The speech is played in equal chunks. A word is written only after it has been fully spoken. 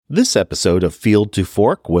This episode of Field to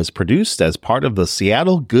Fork was produced as part of the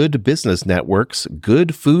Seattle Good Business Network's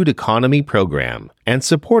Good Food Economy program and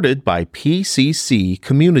supported by PCC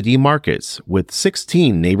Community Markets with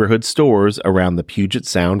 16 neighborhood stores around the Puget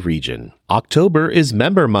Sound region. October is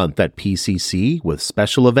member month at PCC with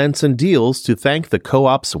special events and deals to thank the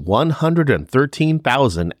co-op's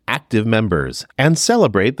 113,000 active members and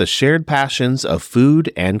celebrate the shared passions of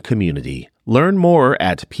food and community. Learn more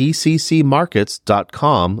at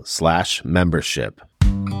pccmarkets.com/membership.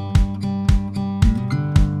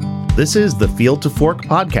 This is the Field to Fork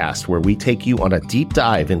podcast, where we take you on a deep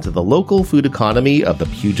dive into the local food economy of the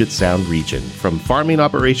Puget Sound region, from farming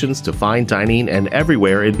operations to fine dining and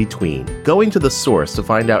everywhere in between, going to the source to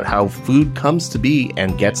find out how food comes to be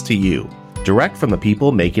and gets to you, direct from the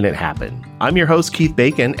people making it happen. I'm your host, Keith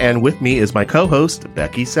Bacon, and with me is my co-host,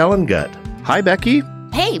 Becky Selengut. Hi, Becky.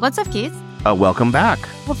 Hey, what's up, Keith? Welcome back.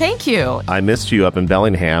 Well, thank you. I missed you up in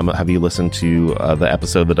Bellingham. Have you listened to the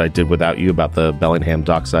episode that I did without you about the Bellingham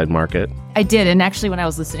Dockside Market? I did. And actually, when I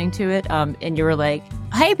was listening to it, and you were like,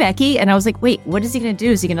 "Hi, Becky." And I was like, wait, what is he going to do?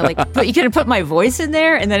 Is he going to put my voice in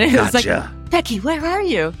there? And then it was like, Becky, where are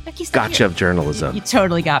you? Becky's not Gotcha here. of journalism. You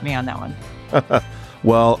totally got me on that one.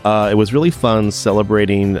 Well, it was really fun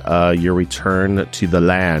celebrating your return to the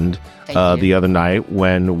land the other night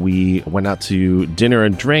when we went out to dinner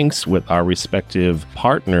and drinks with our respective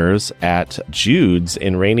partners at Jude's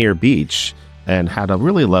in Rainier Beach and had a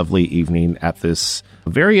really lovely evening at this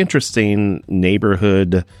very interesting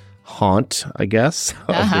neighborhood haunt, I guess.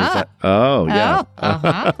 Uh-huh. Yeah.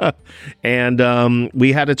 Uh-huh. And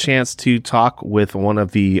we had a chance to talk with one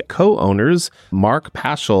of the co-owners, Mark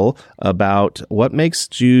Paschal, about what makes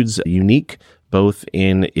Jude's unique, both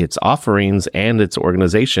in its offerings and its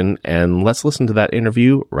organization. And let's listen to that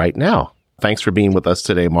interview right now. Thanks for being with us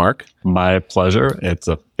today, Mark. My pleasure. It's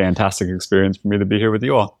a fantastic experience for me to be here with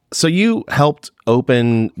you all. So you helped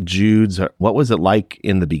open Jude's. What was it like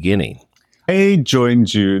in the beginning? I joined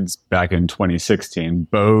Jude's back in 2016.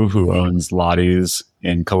 Bo, who owns Lottie's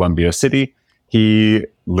in Columbia City, he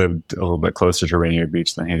lived a little bit closer to Rainier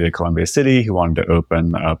Beach than he did Columbia City. He wanted to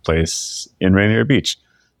open a place in Rainier Beach.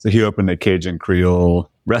 So he opened a Cajun Creole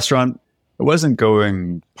restaurant. It wasn't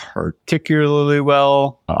going particularly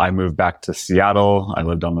well. I moved back to Seattle. I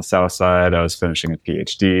lived on the south side. I was finishing a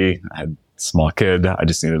PhD. I had a small kid. I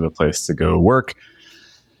just needed a place to go work.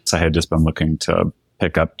 So I had just been looking to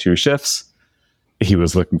pick up 2 shifts. He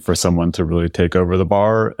was looking for someone to really take over the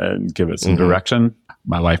bar and give it some direction.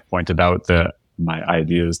 My wife pointed out that my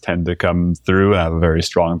ideas tend to come through and have a very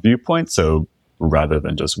strong viewpoint. So rather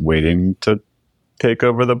than just waiting to take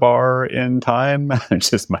over the bar in time, I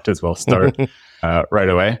just might as well start right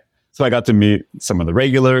away. So I got to meet some of the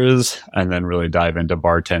regulars and then really dive into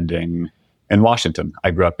bartending in Washington.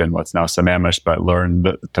 I grew up in what's now Sammamish, but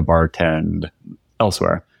learned to bartend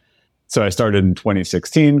elsewhere. So I started in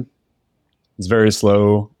 2016. It was very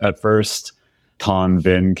slow at first. Ton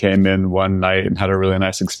Vin came in one night and had a really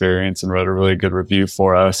nice experience and wrote a really good review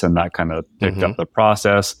for us. And that kind of picked up the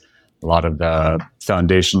process. A lot of the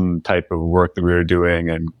foundation type of work that we were doing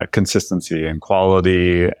and consistency and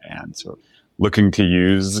quality and sort of looking to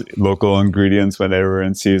use local ingredients when they were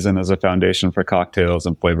in season as a foundation for cocktails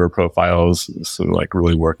and flavor profiles. So like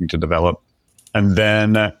really working to develop. And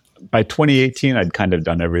then by 2018, I'd kind of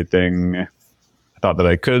done everything I thought that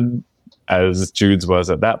I could, as Jude's was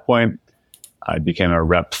at that point. I became a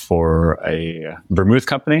rep for a vermouth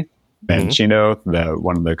company, Mancino.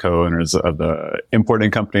 One of the co-owners of the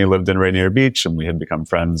importing company lived in Rainier Beach, and we had become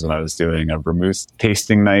friends when I was doing a vermouth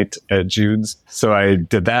tasting night at Jude's. So I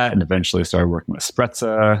did that and eventually started working with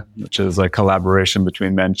Sprezza, which is a collaboration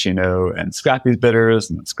between Mancino and Scrappy's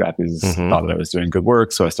Bitters. And Scrappy's thought that I was doing good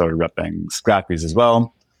work, so I started repping Scrappy's as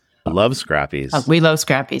well. Love Scrappy's. We love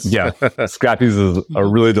Scrappy's. Yeah. Scrappy's is a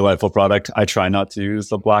really delightful product. I try not to use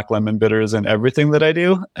the black lemon bitters in everything that I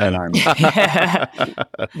do, and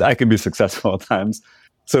I can be successful at times.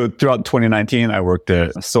 So throughout 2019, I worked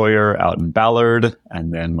at Sawyer out in Ballard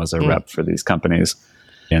and then was a rep for these companies.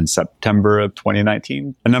 In September of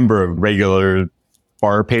 2019, a number of regular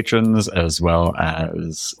bar patrons as well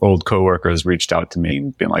as old coworkers reached out to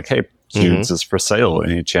me being like, hey, Jude's is for sale.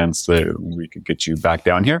 Any chance that we could get you back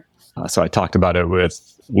down here? So I talked about it with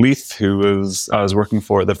Leith, I was working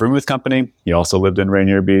for the vermouth company. He also lived in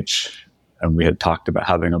Rainier Beach. And we had talked about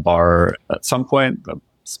having a bar at some point,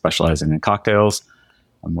 specializing in cocktails.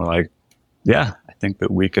 And we're like, yeah, I think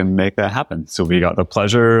that we can make that happen. So we got the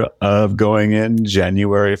pleasure of going in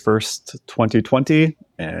January 1st, 2020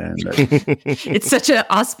 And it's such an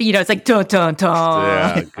awesome, it's like, dun, dun, dun.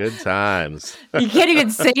 Yeah, good times. You can't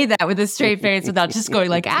even say that with a straight face without just going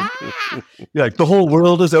like, ah. You're like, the whole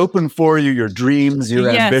world is open for you, your dreams, your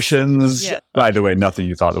ambitions. Yeah. By the way, nothing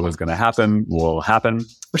you thought was going to happen will happen,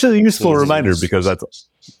 which is a useful reminder because that's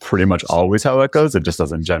pretty much always how it goes. It just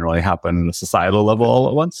doesn't generally happen at a societal level all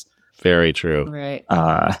at once. Very true. Right.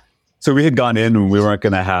 So we had gone in and we weren't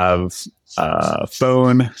going to have a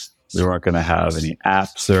phone. We weren't going to have any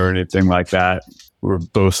apps or anything like that. We're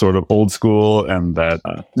both sort of old school, and that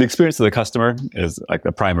the experience of the customer is like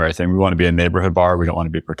the primary thing. We want to be a neighborhood bar. We don't want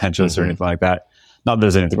to be pretentious or anything like that. Not that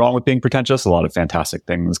there's anything wrong with being pretentious. A lot of fantastic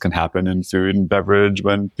things can happen in food and beverage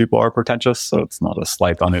when people are pretentious. So it's not a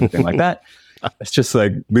slight on anything like that. It's just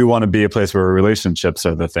like we want to be a place where relationships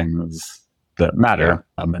are the things that matter.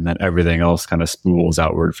 And then everything else kind of spools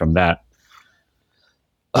outward from that.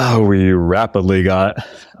 We rapidly got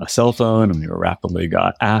a cell phone, and we rapidly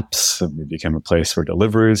got apps, and we became a place where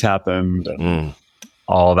deliveries happened, and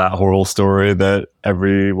all that horrible story that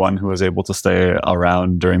everyone who was able to stay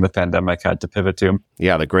around during the pandemic had to pivot to.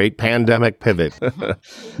 Yeah, the great pandemic pivot.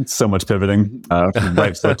 So much pivoting, from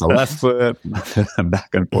right foot to left foot, and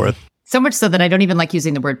back and forth. So much so that I don't even like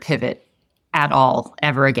using the word pivot at all,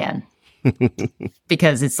 ever again.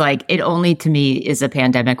 Because it's like, it only to me is a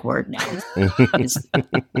pandemic word now.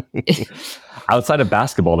 Outside of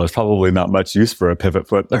basketball, there's probably not much use for a pivot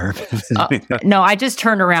foot. No, I just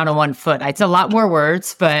turn around on one foot. It's a lot more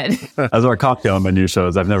words, but... As our cocktail menu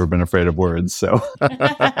shows, I've never been afraid of words, so...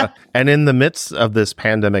 And in the midst of this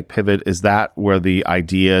pandemic pivot, is that where the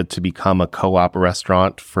idea to become a co-op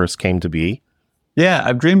restaurant first came to be? Yeah,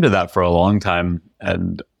 I've dreamed of that for a long time,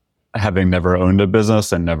 and having never owned a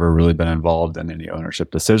business and never really been involved in any ownership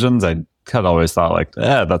decisions, I had always thought like,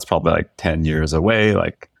 that's probably like 10 years away.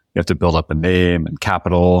 Like you have to build up a name and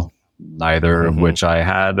capital, neither of which I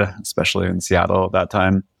had, especially in Seattle at that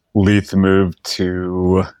time. Leith moved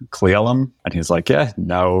to Cleellum, and he's like, yeah,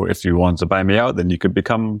 now if you want to buy me out, then you could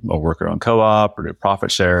become a worker-owned co-op or do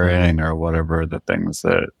profit sharing or whatever the things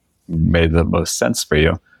that made the most sense for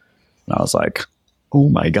you. And I was like, oh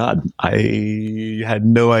my God, I had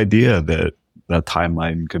no idea that the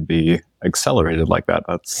timeline could be accelerated like that.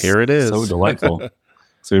 Here it is. So delightful.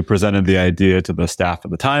 So we presented the idea to the staff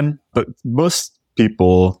at the time, but most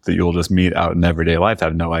people that you'll just meet out in everyday life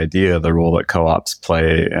have no idea the role that co-ops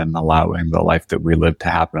play in allowing the life that we live to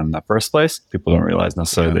happen in the first place. People don't realize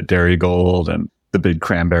necessarily that Dairy Gold and the big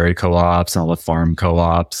cranberry co-ops and all the farm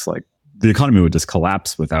co-ops, like the economy would just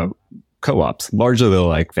collapse without co-ops. Largely they're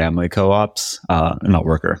like family co-ops, not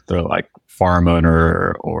worker. They're like farm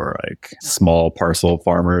owner or like small parcel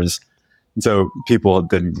farmers. And so people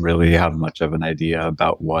didn't really have much of an idea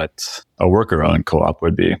about what a worker-owned co-op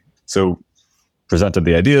would be. So presented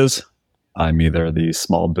the ideas. I'm either the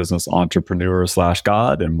small business entrepreneur /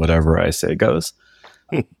 God, and whatever I say goes.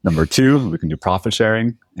 Number 2, we can do profit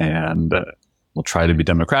sharing, and we'll try to be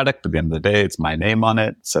democratic. But at the end of the day, it's my name on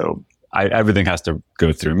it. So everything has to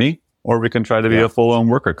go through me. Or we can try to be a full-on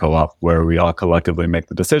worker co-op where we all collectively make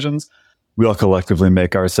the decisions. We all collectively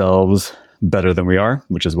make ourselves better than we are,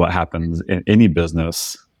 which is what happens in any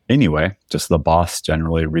business anyway. Just the boss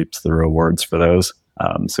generally reaps the rewards for those.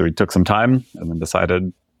 So we took some time and then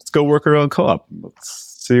decided, let's go work our own co-op.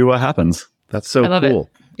 Let's see what happens. That's so cool.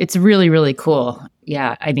 It's really, really cool.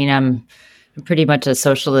 Yeah. I mean, I'm pretty much a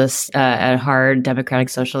socialist at heart, democratic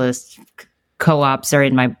socialist. Co-ops are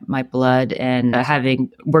in my blood, and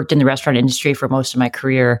having worked in the restaurant industry for most of my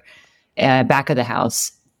career, back of the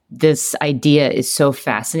house, this idea is so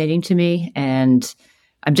fascinating to me, and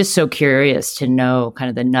I'm just so curious to know kind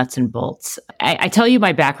of the nuts and bolts. I tell you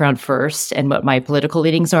my background first and what my political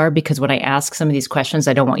leanings are, because when I ask some of these questions,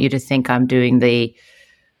 I don't want you to think I'm doing the,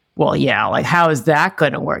 well, yeah, like how is that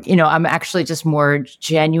going to work? I'm actually just more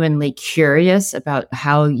genuinely curious about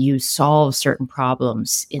how you solve certain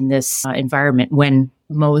problems in this environment when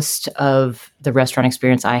most of the restaurant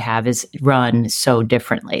experience I have is run so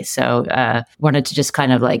differently. So wanted to just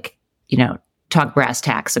kind of like, talk brass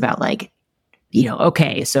tacks about like,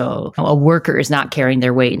 okay, so a worker is not carrying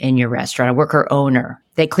their weight in your restaurant. A worker owner,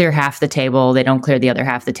 they clear half the table. They don't clear the other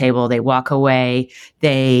half the table. They walk away.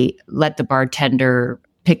 They let the bartender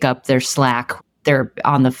pick up their slack. They're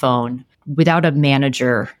on the phone. Without a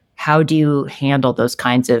manager, how do you handle those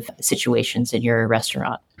kinds of situations in your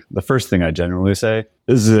restaurant? The first thing I generally say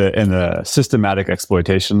is in a systematic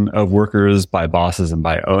exploitation of workers by bosses and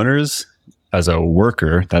by owners. As a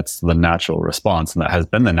worker, that's the natural response. And that has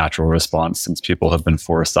been the natural response since people have been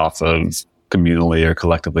forced off of communally or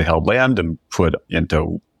collectively held land and put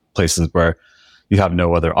into places where you have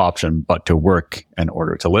no other option but to work in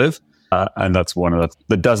order to live. And that's one of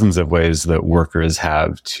the dozens of ways that workers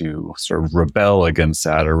have to sort of rebel against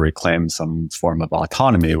that or reclaim some form of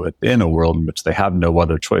autonomy within a world in which they have no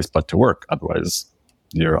other choice but to work. Otherwise,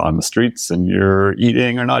 you're on the streets and you're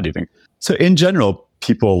eating or not eating. So in general,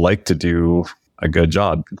 people like to do a good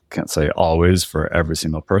job. Can't say always for every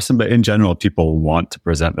single person, but in general, people want to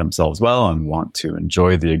present themselves well and want to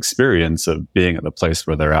enjoy the experience of being at the place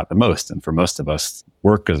where they're at the most. And for most of us,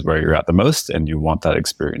 work is where you're at the most, and you want that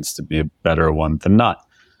experience to be a better one than not.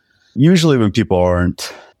 Usually when people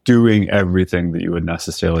aren't doing everything that you would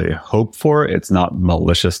necessarily hope for, it's not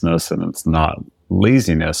maliciousness and it's not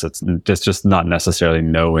laziness. It's just not necessarily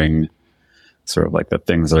knowing sort of like the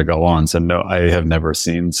things that go on. So no, I have never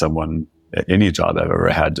seen someone at any job I've ever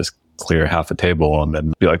had just clear half a table and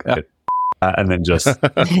then be like, and then just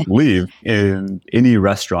leave. In any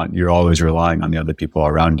restaurant, you're always relying on the other people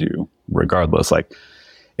around you, regardless. Like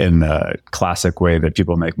in the classic way that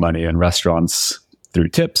people make money in restaurants through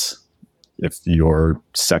tips, if your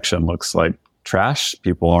section looks like trash,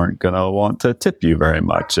 people aren't going to want to tip you very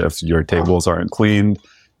much. If your tables aren't cleaned,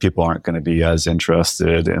 people aren't going to be as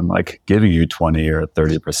interested in like giving you 20 or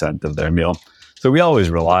 30% of their meal. So we always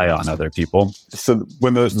rely on other people. So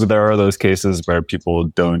when there are those cases where people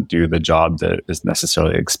don't do the job that is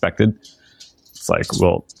necessarily expected, it's like,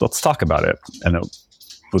 well, let's talk about it. And it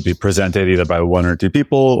would be presented either by one or two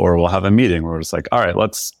people, or we'll have a meeting where it's like, all right,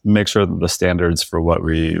 let's make sure that the standards for what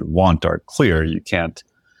we want are clear. You can't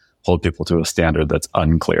hold people to a standard that's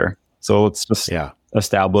unclear. So let's just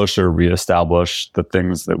establish or reestablish the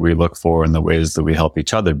things that we look for and the ways that we help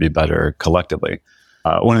each other be better collectively.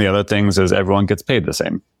 One of the other things is everyone gets paid the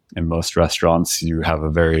same. In most restaurants, you have a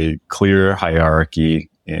very clear hierarchy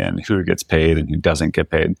in who gets paid and who doesn't get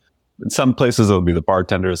paid. In some places, it'll be the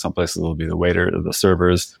bartenders. Some places, it'll be the waiter, the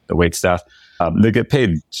servers, the wait staff. They get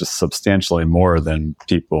paid just substantially more than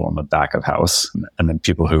people on the back of house. And then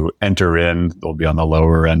people who enter in, they'll be on the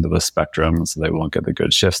lower end of the spectrum, so they won't get the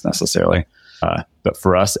good shifts necessarily. But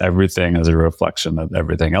for us, everything is a reflection of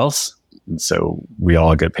everything else. And so we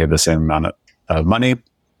all get paid the same amount of money.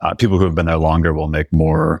 People who have been there longer will make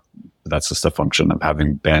more. That's just a function of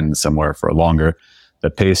having been somewhere for longer. The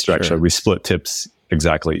pay structure, we split tips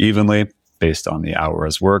exactly evenly based on the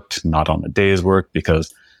hours worked, not on the days worked,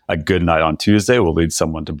 because a good night on Tuesday will lead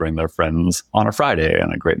someone to bring their friends on a Friday,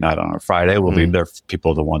 and a great night on a Friday will lead their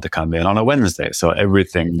people to want to come in on a Wednesday. So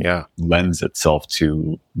everything lends itself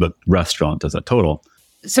to the restaurant as a total.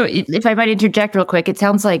 So if I might interject real quick, it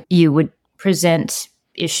sounds like you would present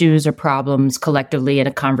issues or problems collectively in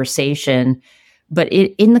a conversation, but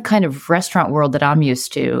in the kind of restaurant world that I'm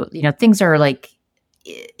used to, things are like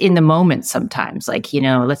in the moment sometimes. Like,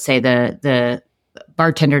 let's say the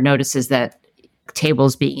bartender notices that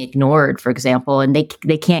tables being ignored, for example, and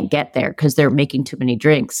they can't get there because they're making too many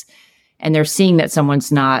drinks, and they're seeing that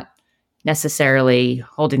someone's not necessarily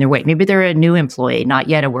holding their weight. Maybe they're a new employee, not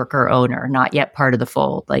yet a worker owner, not yet part of the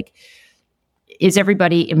fold. Like, is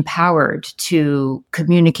everybody empowered to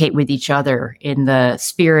communicate with each other in the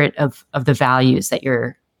spirit of the values that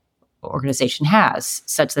your organization has,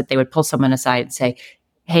 such that they would pull someone aside and say,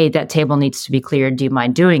 hey, that table needs to be cleared. Do you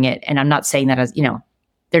mind doing it? And I'm not saying that as,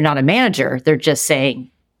 they're not a manager. They're just saying,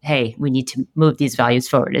 hey, we need to move these values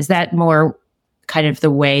forward. Is that more kind of the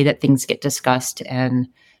way that things get discussed and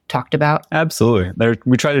talked about? Absolutely.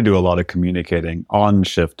 We try to do a lot of communicating on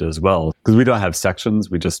shift as well, because we don't have sections.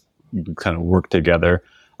 We just kind of work together.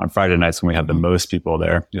 On Friday nights when we have the most people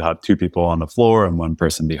there, you'll have two people on the floor and one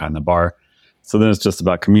person behind the bar. So then it's just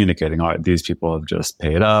about communicating. All right, these people have just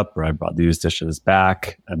paid up, or I brought these dishes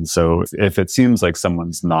back. And so if it seems like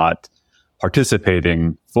someone's not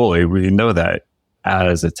participating fully, we know that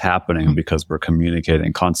as it's happening because we're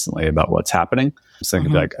communicating constantly about what's happening. So it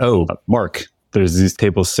could be like, oh, Mark, there's these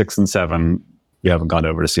tables 6 and 7. We haven't gone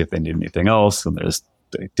over to see if they need anything else. And there's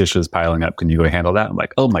dishes piling up. Can you go handle that? I'm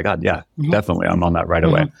like, oh my God, yeah, definitely. I'm on that right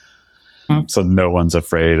away. So no one's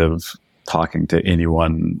afraid of talking to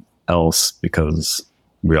anyone else because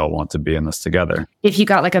we all want to be in this together. If you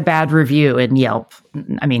got like a bad review in Yelp,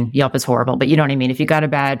 I mean, Yelp is horrible, but you know what I mean? If you got a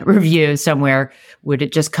bad review somewhere, would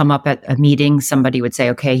it just come up at a meeting? Somebody would say,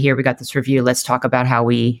 okay, here we got this review. Let's talk about how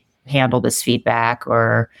we handle this feedback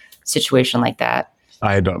or situation like that.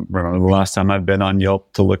 I don't remember the last time I've been on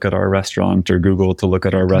Yelp to look at our restaurant or Google to look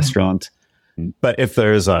at our restaurant. But if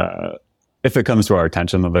it comes to our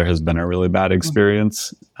attention that there has been a really bad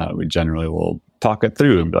experience, we generally will talk it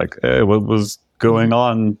through and be like, hey, what was going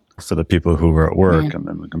on for the people who were at work? And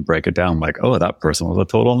then we can break it down like, oh, that person was a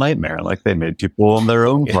total nightmare. Like they made people in their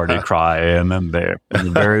own party cry. And then in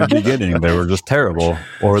the very beginning, they were just terrible.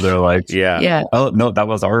 Or they're like, oh, no, that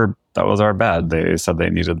was our that was our bad. They said they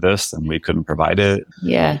needed this and we couldn't provide it.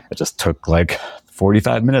 Yeah. It just took like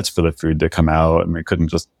 45 minutes for the food to come out, and we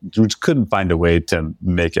just couldn't find a way to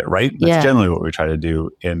make it right. That's generally what we try to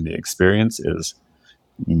do in the experience, is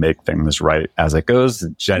make things right as it goes.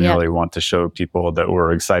 Generally want to show people that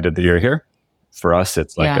we're excited that you're here. For us,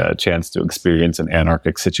 it's like a chance to experience an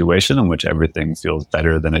anarchic situation in which everything feels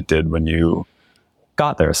better than it did when you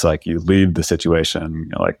got there. So like you leave the situation,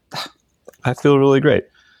 you're like, I feel really great.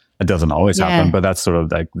 It doesn't always happen, but that's sort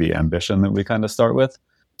of like the ambition that we kind of start with.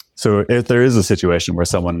 So if there is a situation where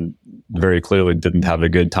someone very clearly didn't have a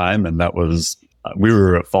good time and that was, we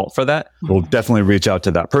were at fault for that, we'll definitely reach out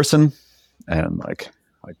to that person and like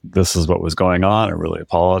this is what was going on. I really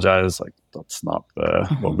apologize. Like that's not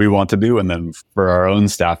what we want to do. And then for our own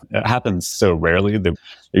staff, it happens so rarely. They're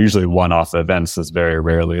usually one-off events. It's very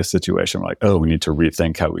rarely a situation where like, oh, we need to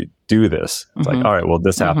rethink how we do this. It's like, all right, well,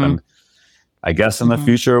 this happened. I guess in the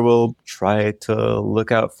future, we'll try to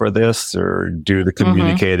look out for this or do the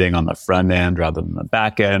communicating on the front end rather than the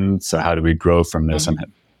back end. So how do we grow from this and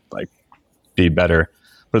like be better?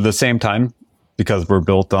 But at the same time, because we're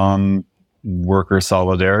built on worker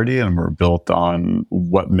solidarity and we're built on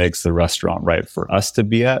what makes the restaurant right for us to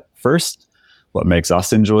be at first, what makes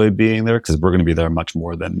us enjoy being there, because we're going to be there much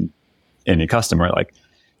more than any customer. Like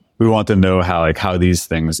we want to know how these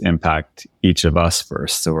things impact each of us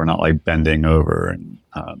first. So we're not like bending over and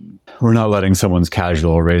we're not letting someone's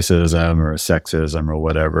casual racism or sexism or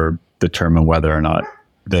whatever determine whether or not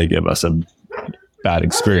they give us a bad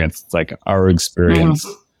experience. It's like our experience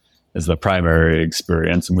is the primary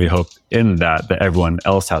experience. And we hope in that everyone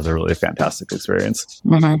else has a really fantastic experience.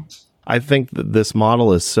 I think that this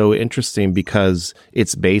model is so interesting because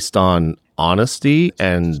it's based on honesty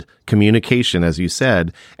and communication, as you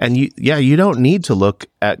said. And you don't need to look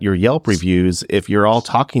at your Yelp reviews if you're all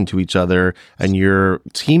talking to each other and your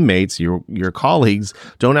teammates, your colleagues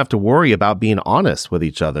don't have to worry about being honest with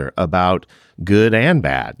each other about good and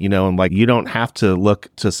bad, and like you don't have to look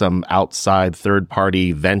to some outside third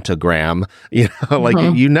party ventagram,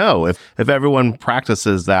 if everyone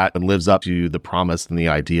practices that and lives up to the promise and the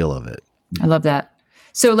ideal of it. I love that.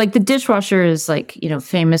 So like the dishwasher is like,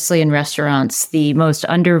 famously in restaurants, the most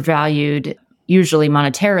undervalued, usually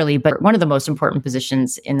monetarily, but one of the most important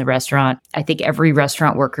positions in the restaurant. I think every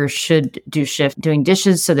restaurant worker should do shift doing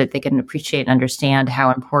dishes so that they can appreciate and understand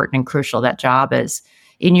how important and crucial that job is.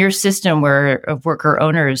 In your system of worker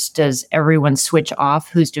owners, does everyone switch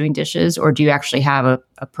off who's doing dishes, or do you actually have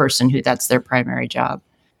a person who that's their primary job?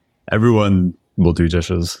 Everyone will do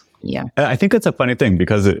dishes. Yeah. I think it's a funny thing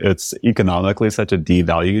because it's economically such a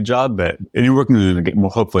devalued job that, and you're working in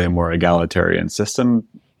hopefully a more egalitarian system.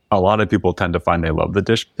 A lot of people tend to find they love the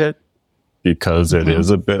dish pit because it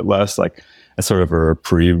is a bit less like a sort of a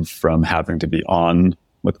reprieve from having to be on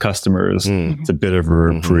with customers. It's a bit of a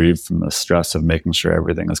reprieve from the stress of making sure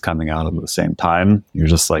everything is coming out at the same time. You're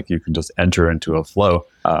just like, you can just enter into a flow.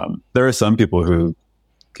 There are some people who,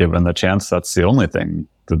 given the chance, that's the only thing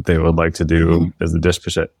that they would like to do is the dish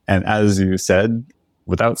pit. And as you said,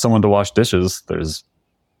 without someone to wash dishes, there's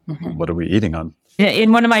what are we eating on?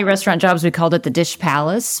 In one of my restaurant jobs, we called it the Dish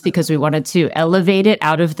Palace because we wanted to elevate it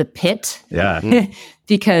out of the pit. Yeah.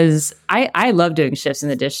 Because I love doing shifts in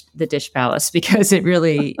the Dish Palace because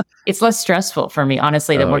it's less stressful for me,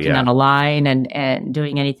 honestly, than working on a line and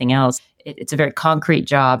doing anything else. It's a very concrete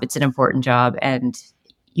job. It's an important job. And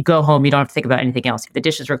you go home, you don't have to think about anything else. The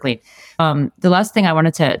dishes were clean. The last thing I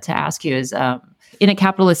wanted to ask you is, in a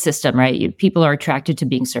capitalist system, right, people are attracted to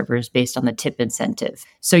being servers based on the tip incentive.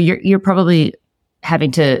 So you're probably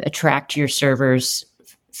having to attract your servers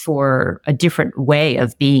for a different way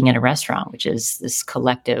of being in a restaurant, which is this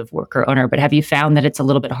collective worker owner. But have you found that it's a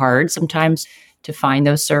little bit hard sometimes to find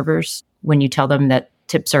those servers when you tell them that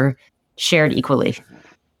tips are shared equally?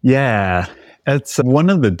 Yeah, it's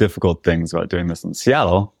one of the difficult things about doing this in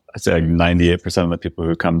Seattle. I'd say like 98% of the people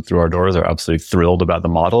who come through our doors are absolutely thrilled about the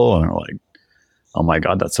model and are like, oh my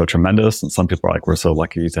God, that's so tremendous. And some people are like, we're so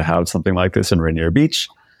lucky to have something like this in Rainier Beach.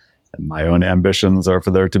 And my own ambitions are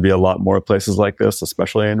for there to be a lot more places like this,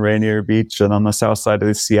 especially in Rainier Beach and on the south side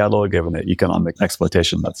of Seattle, given the economic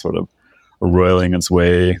exploitation that's sort of roiling its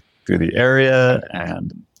way through the area.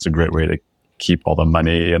 And it's a great way to keep all the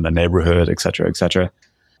money in the neighborhood, et cetera, et cetera.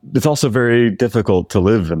 It's also very difficult to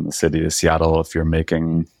live in the city of Seattle if you're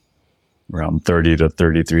making around $30 to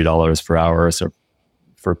 $33 per hour. So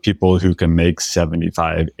for people who can make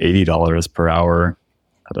 $75, $80 per hour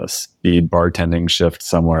at a speed bartending shift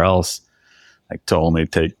somewhere else, like to only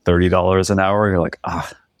take $30 an hour, you're like, I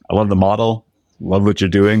love the model, love what you're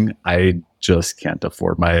doing. I just can't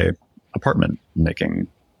afford my apartment making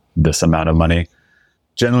this amount of money.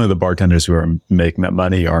 generally the bartenders who are making that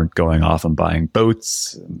money aren't going off and buying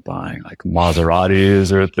boats and buying like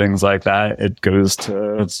Maseratis or things like that. It goes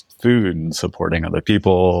to food and supporting other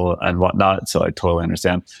people and whatnot. So I totally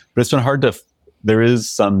understand. But it's been hard to, there is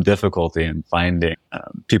some difficulty in finding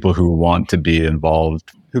people who want to be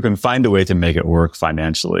involved, who can find a way to make it work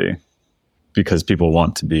financially, because people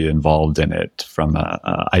want to be involved in it from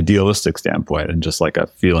a idealistic standpoint and just like a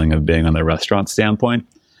feeling of being on the restaurant standpoint.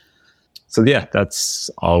 So yeah, that's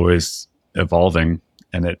always evolving,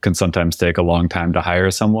 and it can sometimes take a long time to hire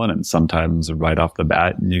someone, and sometimes right off the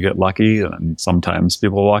bat and you get lucky, and sometimes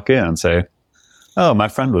people walk in and say, oh, my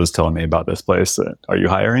friend was telling me about this place. Are you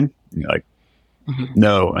hiring? And you're like,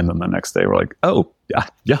 no. And then the next day we're like, oh, yeah,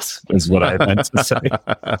 yes, is what I meant to say.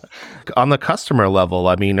 On the customer level,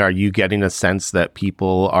 I mean, are you getting a sense that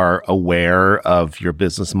people are aware of your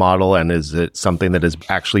business model, and is it something that is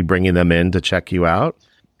actually bringing them in to check you out?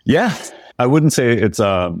 Yeah. I wouldn't say it's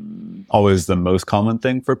always the most common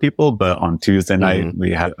thing for people, but on Tuesday night, we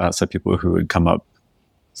had some people who would come up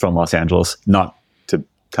from Los Angeles, not to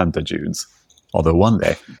come to Jude's, although one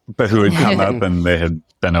day, but who would come up and they had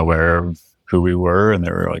been aware of who we were, and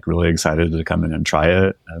they were like really excited to come in and try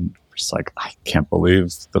it. And just like, I can't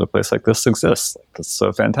believe that a place like this exists. Like, that's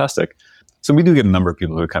so fantastic. So we do get a number of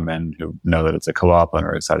people who come in who know that it's a co-op and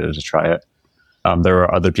are excited to try it. There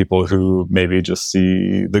are other people who maybe just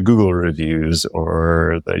see the Google reviews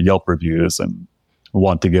or the Yelp reviews and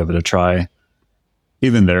want to give it a try.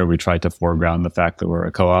 Even there, we try to foreground the fact that we're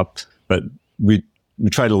a co-op, but we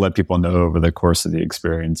try to let people know over the course of the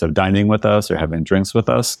experience of dining with us or having drinks with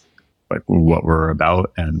us, like what we're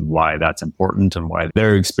about and why that's important, and why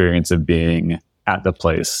their experience of being at the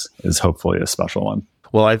place is hopefully a special one.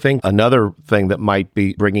 Well, I think another thing that might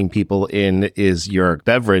be bringing people in is your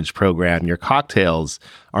beverage program. Your cocktails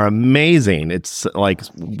are amazing. It's like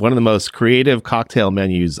one of the most creative cocktail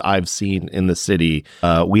menus I've seen in the city.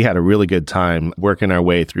 We had a really good time working our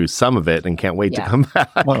way through some of it and can't wait to come back.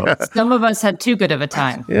 Some of us had too good of a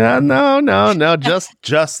time. Yeah, no,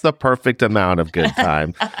 just the perfect amount of good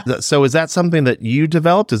time. So is that something that you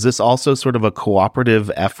developed? Is this also sort of a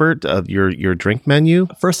cooperative effort of your drink menu?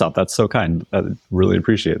 First off, that's so kind. I really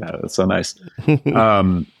appreciate that. It's so nice.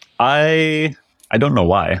 I don't know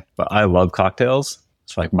why, but I love cocktails.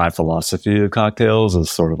 It's like my philosophy of cocktails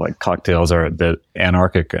is sort of like cocktails are a bit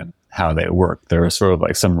anarchic in how they work. There are sort of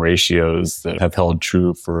like some ratios that have held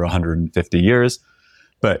true for 150 years.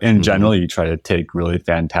 But in general, you try to take really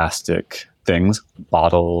fantastic things,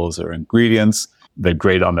 bottles or ingredients, they're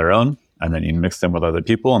great on their own, and then you mix them with other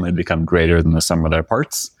people and they become greater than the sum of their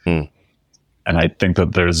parts. And I think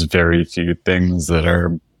that there's very few things that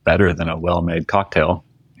are better than a well-made cocktail.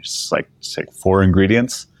 You just take 4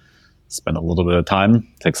 ingredients, spend a little bit of time.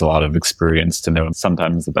 It takes a lot of experience to know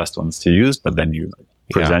sometimes the best ones to use, but then you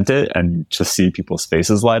present it and just see people's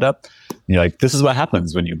faces light up. And you're like, this is what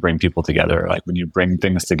happens when you bring people together. Like when you bring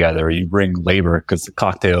things together, you bring labor, because the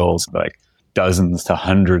cocktails, like dozens to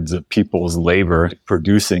hundreds of people's labor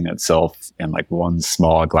producing itself in like one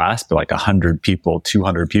small glass, but like 100 people,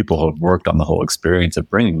 200 people have worked on the whole experience of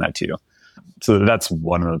bringing that to you. So that's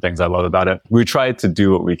one of the things I love about it. We try to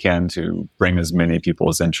do what we can to bring as many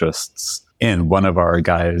people's interests in. One of our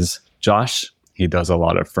guys, Josh, he does a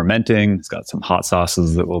lot of fermenting. He's got some hot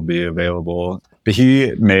sauces that will be available. But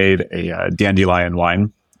he made a dandelion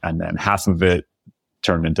wine, and then half of it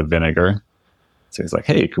turned into vinegar. So he's like,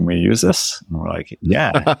 hey, can we use this? And we're like,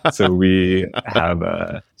 yeah. So we have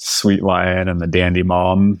a sweet wine and the Dandy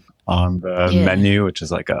Mom on the menu, which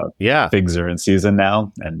is like figs are in season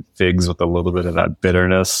now, and figs with a little bit of that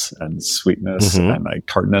bitterness and sweetness and like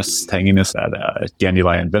tartness, tanginess, that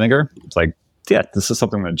dandelion vinegar. It's like, yeah, this is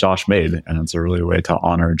something that Josh made, and it's a really way to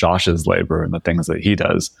honor Josh's labor and the things that he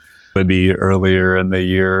does. Maybe earlier in the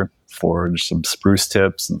year, forged some spruce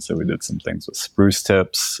tips, and so we did some things with spruce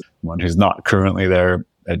tips. One who's not currently there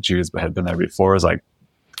at Jude's but had been there before is like,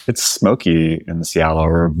 it's smoky in Seattle.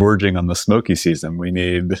 We're verging on the smoky season. We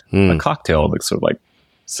need a cocktail that sort of like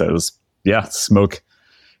says, yeah, smoke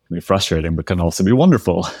can be frustrating, but can also be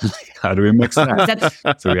wonderful. How do we mix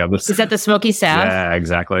that? So we have this. Is that the smoky sound? Yeah,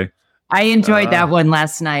 exactly. I enjoyed that one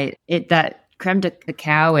last night. That creme de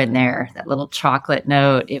cacao in there, that little chocolate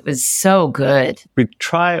note. It was so good. We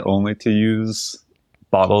try only to use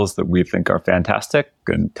bottles that we think are fantastic,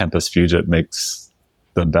 and Tempest Fugit makes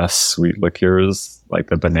the best sweet liqueurs, like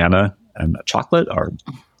the banana and the chocolate, are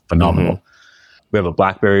phenomenal. We have a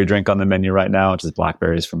blackberry drink on the menu right now, which is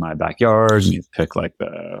blackberries from my backyard. And you pick like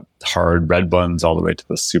the hard red ones all the way to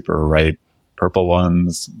the super ripe purple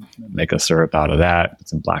ones, make a syrup out of that, put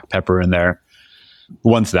some black pepper in there.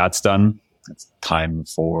 Once that's done, it's time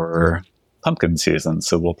for pumpkin season.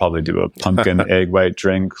 So we'll probably do a pumpkin egg white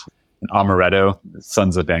drink. An amaretto.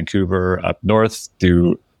 Sons of Vancouver up north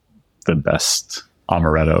do the best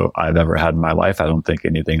amaretto I've ever had in my life. I don't think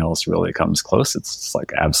anything else really comes close. It's just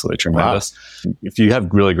like absolutely tremendous. Wow. If you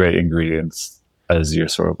have really great ingredients as your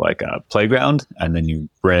sort of like a playground, and then you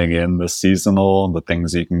bring in the seasonal, the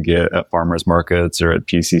things you can get at farmers markets or at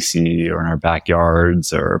PCC or in our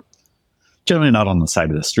backyards, or generally not on the side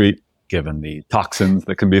of the street, given the toxins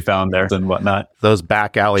that can be found there and whatnot. Those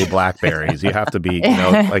back alley blackberries, you have to be,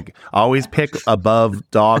 like always pick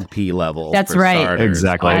above dog pee level. That's right. Starters.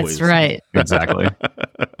 Exactly. Always. That's right. Exactly.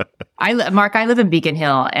 Mark, I live in Beacon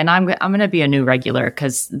Hill, and I'm going to be a new regular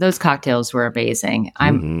because those cocktails were amazing.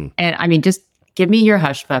 And I mean, just give me your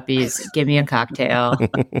hush puppies. Give me a cocktail.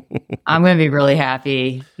 I'm going to be really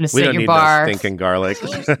happy. I'm going to sit at your bar. No stinking garlic.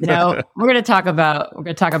 No, we're going to talk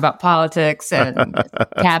about politics and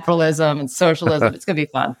capitalism and socialism. It's going to be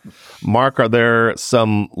fun. Mark, are there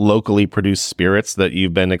some locally produced spirits that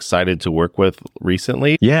you've been excited to work with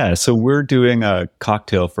recently? Yeah, so we're doing a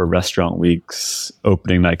cocktail for Restaurant Week's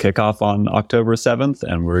opening night kickoff on October 7th,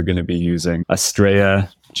 and we're going to be using Estrella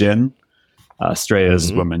gin.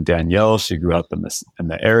 Estrella's woman, Danielle, she grew up in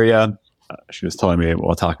the area. She was telling me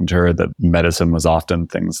while talking to her that medicine was often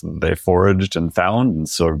things that they foraged and found, and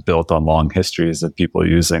sort of built on long histories of people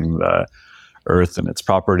using the earth and its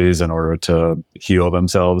properties in order to heal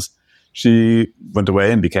themselves. She went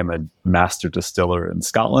away and became a master distiller in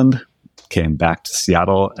Scotland, came back to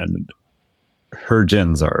Seattle, and her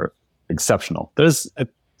gins are exceptional. There's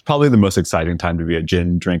probably the most exciting time to be a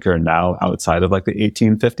gin drinker now outside of like the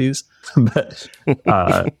 1850s. But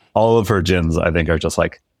all of her gins, I think, are just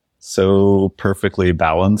like so perfectly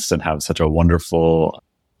balanced and have such a wonderful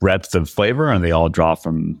breadth of flavor. And they all draw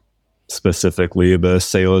from specifically the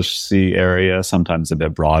Salish Sea area, sometimes a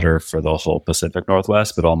bit broader for the whole Pacific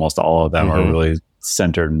Northwest, but almost all of them are really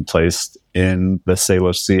centered and placed in the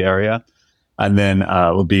Salish Sea area. And then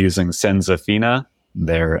we'll be using Senza Fina.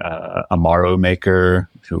 They're a Amaro maker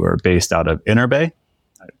who are based out of Inner Bay.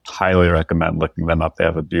 I highly recommend looking them up. They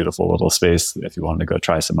have a beautiful little space if you want to go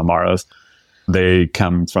try some Amaros. They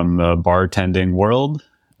come from the bartending world,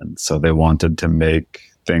 and so they wanted to make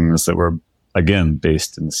things that were, again,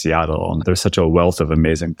 based in Seattle. And there's such a wealth of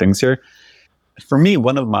amazing things here. For me,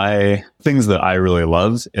 one of my things that I really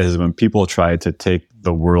love is when people try to take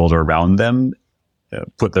the world around them,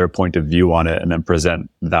 put their point of view on it, and then present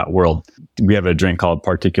that world. We have a drink called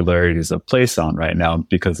Particularities of Place on right now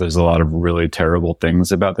because there's a lot of really terrible things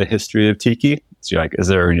about the history of tiki. So you're like, is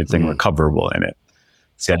there anything recoverable in it?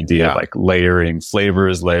 It's the idea of like layering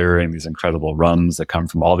flavors, layering these incredible rums that come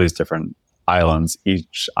from all these different islands.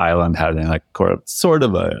 Each island having like sort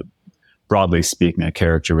of a, broadly speaking, a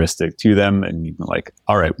characteristic to them. And you can like,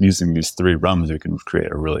 all right, using these three rums, we can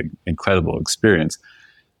create a really incredible experience.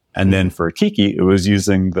 And then for tiki, it was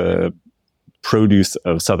using the produce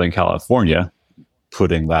of Southern California,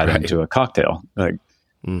 putting that into a cocktail. Like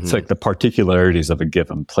it's like the particularities of a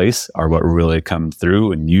given place are what really come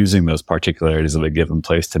through, and using those particularities of a given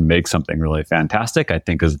place to make something really fantastic, I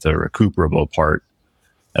think is the recuperable part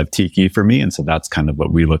of tiki for me. And so that's kind of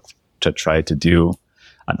what we look to try to do.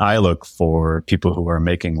 And I look for people who are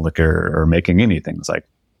making liquor or making anything. It's like,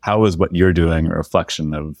 how is what you're doing a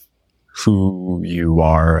reflection of who you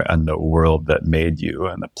are and the world that made you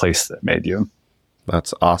and the place that made you?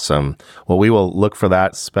 That's awesome. Well, we will look for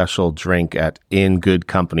that special drink at In Good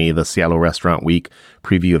Company, the Seattle Restaurant Week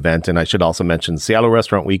preview event. And I should also mention Seattle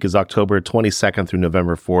Restaurant Week is October 22nd through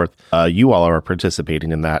November 4th. You all are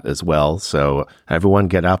participating in that as well. So everyone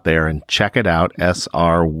get out there and check it out,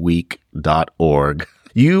 srweek.org.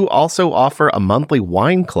 You also offer a monthly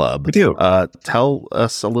wine club. We do. Tell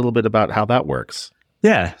us a little bit about how that works.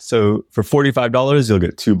 Yeah. So for $45, you'll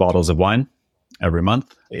get 2 bottles of wine every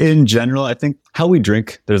month. In general, I think how we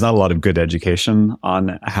drink, there's not a lot of good education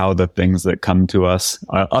on how the things that come to us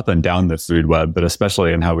up and down the food web, but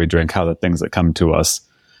especially in how we drink, how the things that come to us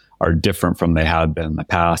are different from they had been in the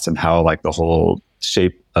past, and how like the whole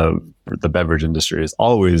shape of the beverage industry is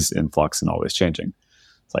always in flux and always changing.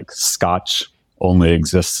 It's like Scotch only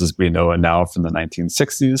exists as we know it now from the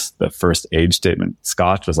 1960s. The first age statement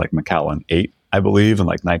Scotch was like Macallan 8. I believe in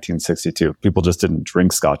like 1962. People just didn't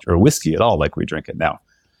drink Scotch or whiskey at all like we drink it now.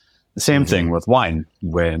 The same thing with wine.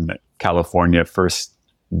 When California first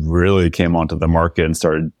really came onto the market and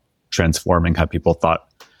started transforming how people thought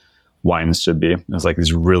wines should be, it was like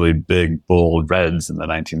these really big, bold reds in the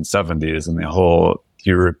 1970s, and the whole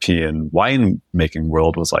European wine-making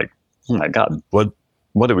world was like, oh my God, what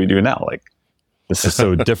do we do now? Like, this is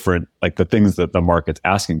so different. Like the things that the market's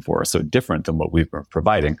asking for are so different than what we've been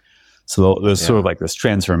providing. So there's sort of like this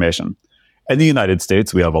transformation. In the United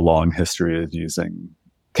States, we have a long history of using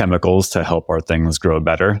chemicals to help our things grow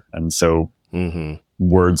better. And so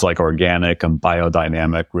words like organic and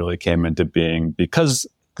biodynamic really came into being because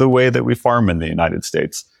the way that we farm in the United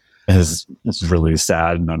States is really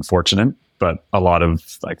sad and unfortunate. But a lot of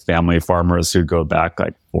like family farmers who go back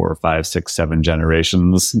like 4, 5, 6, 7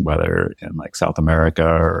 generations, whether in like South America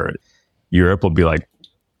or Europe, will be like,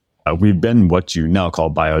 we've been what you now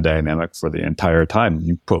call biodynamic for the entire time.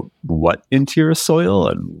 You put what into your soil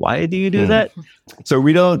and why do you do that? So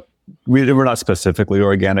we're not specifically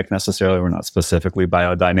organic necessarily. We're not specifically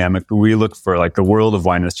biodynamic, but we look for like the world of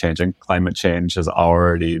wine is changing. Climate change has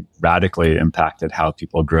already radically impacted how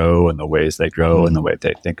people grow and the ways they grow and the way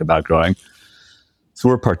they think about growing. So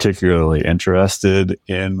we're particularly interested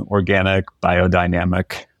in organic,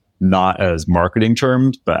 biodynamic, not as marketing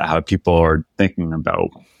terms, but how people are thinking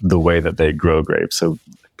about the way that they grow grapes. So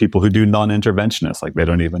people who do non-interventionists, like they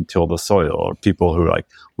don't even till the soil, or people who like,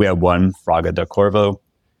 we have one, Fraga da Corvo,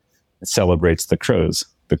 it celebrates the crows.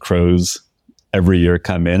 The crows every year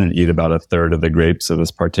come in and eat about a third of the grapes of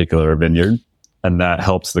this particular vineyard. And that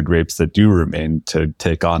helps the grapes that do remain to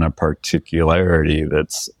take on a particularity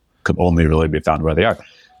that's could only really be found where they are.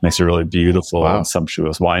 Makes a really beautiful and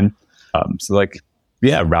sumptuous wine. So like,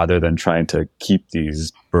 yeah, rather than trying to keep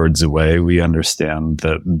these birds away, we understand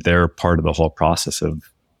that they're part of the whole process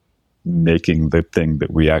of making the thing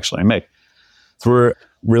that we actually make. So we're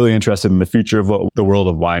really interested in the future of what the world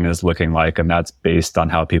of wine is looking like. And that's based on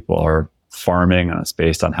how people are farming, and it's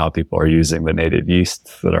based on how people are using the native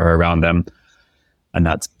yeasts that are around them. And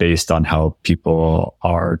that's based on how people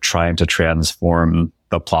are trying to transform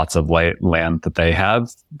the plots of land that they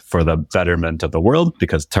have for the betterment of the world,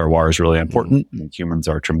 because terroir is really important. And humans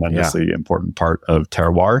are a tremendously important part of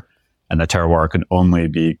terroir. And the terroir can only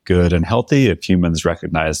be good and healthy if humans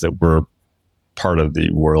recognize that we're part of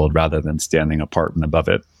the world rather than standing apart and above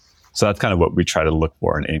it. So that's kind of what we try to look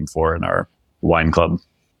for and aim for in our wine club.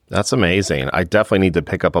 That's amazing. I definitely need to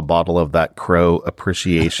pick up a bottle of that crow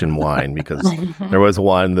appreciation wine, because there was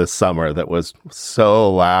one this summer that was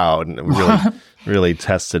so loud and it really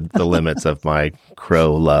tested the limits of my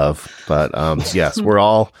crow love. But yes, we're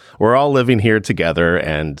all living here together,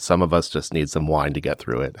 and some of us just need some wine to get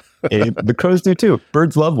through it. The crows do too.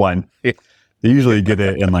 Birds love wine. They usually get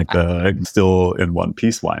it in like the still in one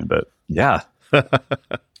piece wine, but yeah.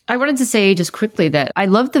 I wanted to say just quickly that I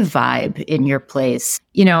love the vibe in your place.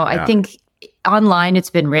 You know, I think online it's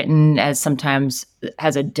been written as sometimes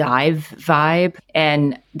has a dive vibe,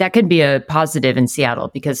 and that could be a positive in Seattle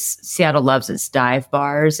because Seattle loves its dive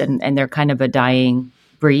bars, and they're kind of a dying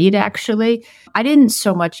breed, actually. I didn't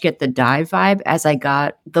so much get the dive vibe as I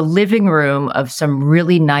got the living room of some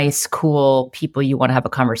really nice, cool people you want to have a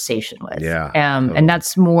conversation with. Yeah. Totally. And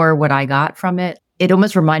that's more what I got from it. It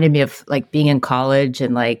almost reminded me of like being in college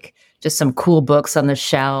and like just some cool books on the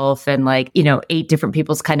shelf and like, 8 different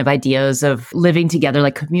people's kind of ideas of living together,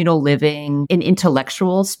 like communal living, an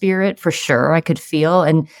intellectual spirit for sure I could feel.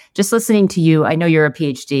 And just listening to you, I know you're a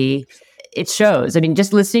PhD, it shows. I mean,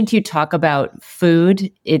 just listening to you talk about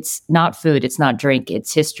food, it's not drink,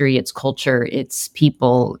 it's history, it's culture, it's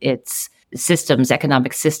people, it's systems,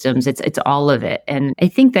 economic systems, it's all of it. And I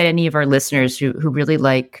think that any of our listeners who really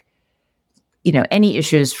like any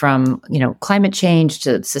issues from, climate change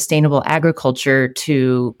to sustainable agriculture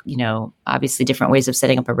to, obviously different ways of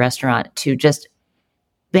setting up a restaurant to just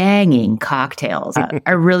banging cocktails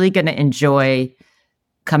are really going to enjoy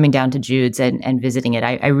coming down to Jude's and visiting it.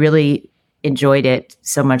 I really enjoyed it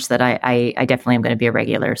so much that I definitely am going to be a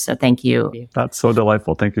regular. So thank you. That's so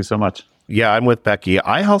delightful. Thank you so much. Yeah, I'm with Becky.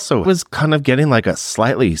 I also was kind of getting like a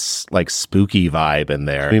slightly like spooky vibe in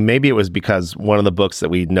there. I mean, maybe it was because one of the books that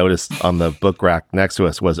we noticed on the book rack next to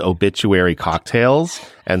us was Obituary Cocktails.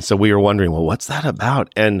 And so we were wondering, well, what's that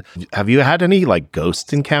about? And have you had any like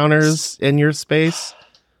ghost encounters in your space?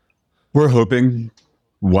 We're hoping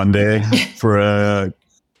one day for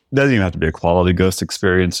doesn't even have to be a quality ghost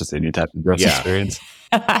experience, just any type of ghost experience.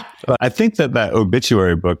 I think that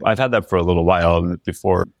obituary book, I've had that for a little while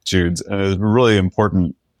before Jude's, and it was really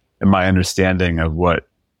important in my understanding of what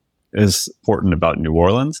is important about New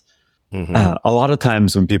Orleans. Mm-hmm. A lot of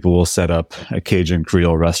times when people will set up a Cajun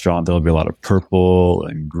Creole restaurant, there'll be a lot of purple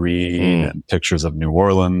and green and pictures of New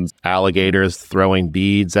Orleans. Alligators throwing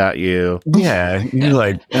beads at you. Yeah. You're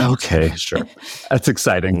like, okay, sure. That's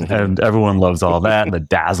exciting. Mm-hmm. And everyone loves all that. The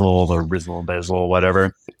dazzle, the rizzle, bizzle,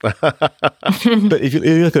 whatever. But if you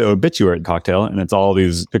look at an obituary cocktail, and it's all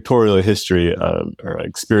these pictorial history or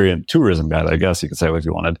experience tourism guide, I guess you could say if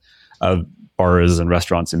you wanted, of bars and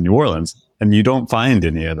restaurants in New Orleans. And you don't find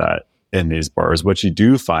any of that in these bars. What you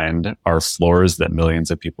do find are floors that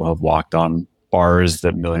millions of people have walked on, bars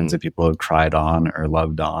that millions of people have cried on or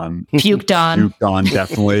loved on. Puked on,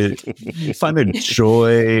 definitely. You find the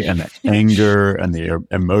joy and the anger and the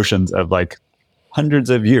emotions of like hundreds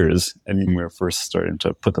of years. And when we were first starting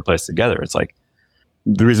to put the place together, it's like,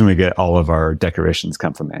 the reason we get all of our decorations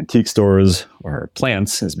come from antique stores or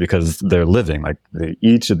plants is because they're living. Like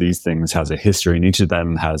each of these things has a history, and each of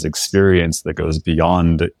them has experience that goes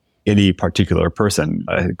beyond any particular person.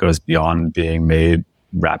 It goes beyond being made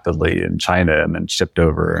rapidly in China and then shipped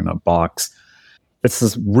over in a box. It's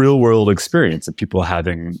this real world experience of people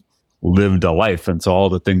having lived a life. And so all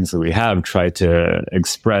the things that we have try to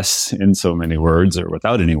express in so many words or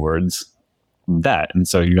without any words that. And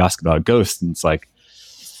so you ask about ghosts, and it's like,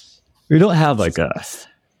 we don't have like a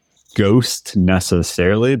ghost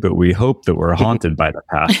necessarily, but we hope that we're haunted by the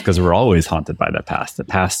past, because we're always haunted by the past. The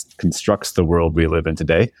past constructs the world we live in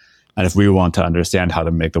today. And if we want to understand how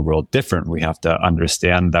to make the world different, we have to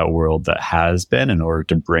understand that world that has been in order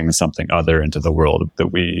to bring something other into the world that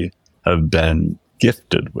we have been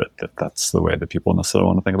gifted with, if that's the way that people necessarily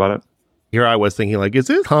want to think about it. Here I was thinking, like, is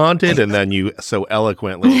it haunted? And then you so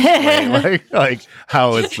eloquently explain, like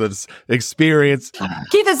how it's this experience.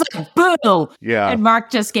 Keith is like, boo. Yeah. And Mark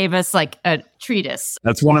just gave us like a treatise.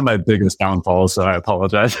 That's one of my biggest downfalls, so I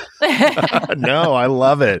apologize. No, I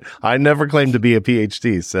love it. I never claimed to be a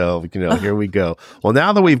PhD, so, here we go. Well,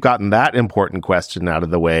 now that we've gotten that important question out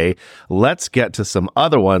of the way, let's get to some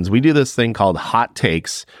other ones. We do this thing called Hot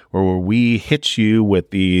Takes, where we hit you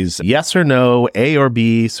with these yes or no, A or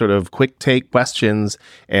B sort of quick take questions,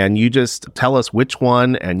 and you just tell us which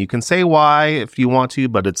one, and you can say why if you want to,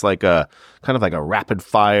 but it's like a kind of like a rapid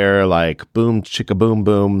fire, like boom, chicka boom,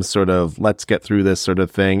 boom, sort of let's get through this sort of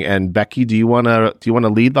thing. And Becky, do you want to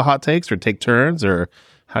lead the hot takes or take turns, or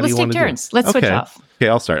how do you want to do it? Let's take turns. Let's switch off. Okay,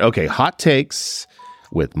 I'll start. Okay, hot takes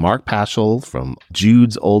with Mark Paschal from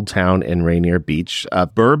Jude's Old Town in Rainier Beach.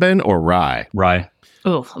 Bourbon or rye? Rye.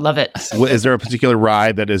 Oh, love it. Is there a particular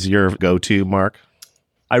rye that is your go-to, Mark?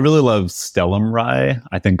 I really love Stellum rye.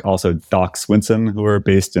 I think also Doc Swinson, who are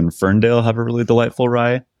based in Ferndale, have a really delightful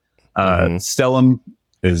rye. Stellum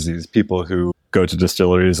is these people who go to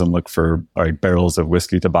distilleries and look for barrels of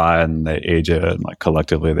whiskey to buy, and they age it, and like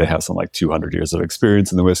collectively they have some like 200 years of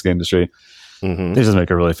experience in the whiskey industry. They just make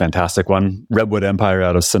a really fantastic one. Redwood Empire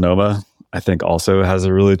out of Sonoma, I think, also has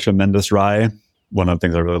a really tremendous rye. One of the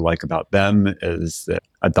things I really like about them is that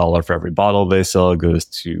 $1 for every bottle they sell goes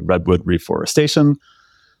to Redwood Reforestation.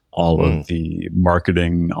 All of the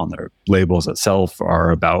marketing on their labels itself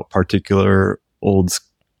are about particular old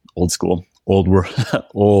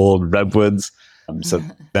redwoods. So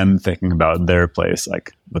them thinking about their place,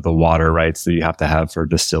 like with the water rights that you have to have for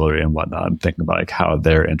distillery and whatnot, and thinking about like how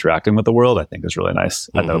they're interacting with the world, I think is really nice.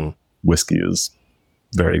 I know whiskey is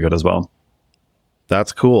very good as well.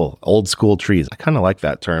 That's cool. Old school trees. I kind of like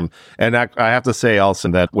that term. And I have to say also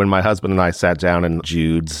that when my husband and I sat down in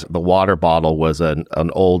Jude's, the water bottle was an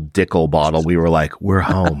old Dickel bottle. We were like, we're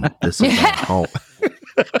home. This is our home.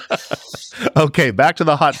 Okay, back to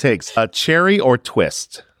the hot takes. Cherry or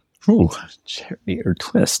twist? Ooh, cherry or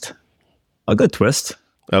twist? A good twist.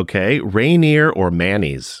 Okay, Rainier or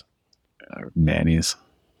Manny's? Manny's.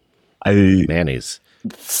 Manny's.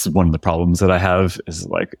 It's one of the problems that I have is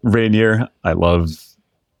like Rainier. I love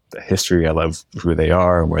the history. I love who they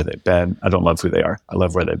are and where they've been. I don't love who they are. I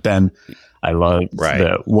love where they've been. I love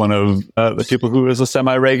that one of the people who was a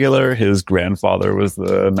semi-regular, his grandfather was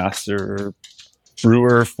the master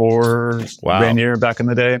brewer for Rainier back in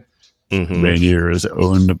the day. Rainier is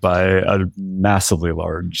owned by a massively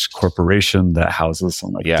large corporation that houses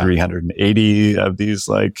some 380 of these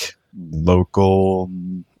like local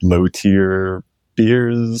low-tier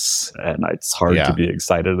beers, and it's hard to be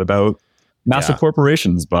excited about massive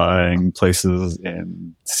corporations buying places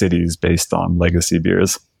in cities based on legacy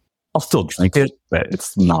beers. I'll still drink it, but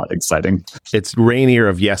it's not exciting. It's Rainier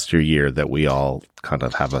of yesteryear that we all kind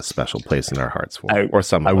of have a special place in our hearts for. I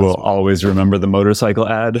will always remember the motorcycle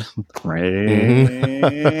ad. Rainier.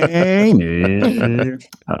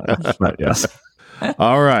 Yes.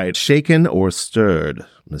 All right. Shaken or stirred,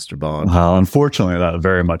 Mr. Bond? Well, unfortunately, that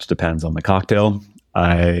very much depends on the cocktail.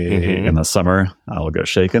 In the summer, I will go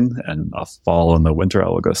shaken, and in the fall and the winter, I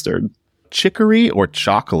will go stirred. Chicory or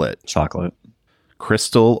chocolate? Chocolate.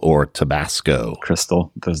 Crystal or Tabasco?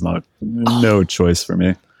 Crystal. There's no choice for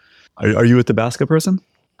me. Are you a Tabasco person?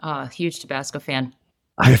 Huge Tabasco fan.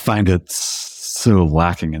 I find it so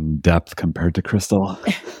lacking in depth compared to Crystal.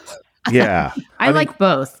 Yeah. I like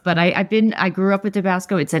both, but I grew up with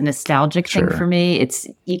Tabasco. It's a nostalgic thing for me. It's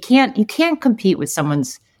you can't compete with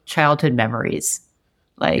someone's childhood memories.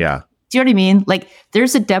 Like Do you know what I mean? Like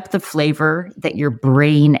there's a depth of flavor that your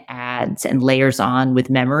brain adds and layers on with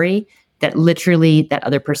memory that literally that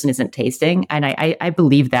other person isn't tasting. And I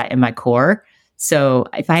believe that in my core. So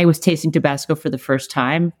if I was tasting Tabasco for the first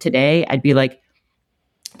time today, I'd be like,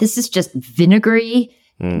 this is just vinegary,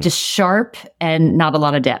 just sharp and not a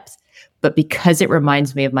lot of depth. But because it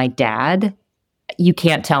reminds me of my dad, you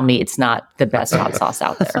can't tell me it's not the best hot sauce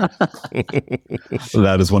out there.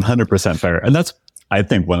 That is 100% fair. And that's, I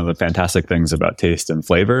think, one of the fantastic things about taste and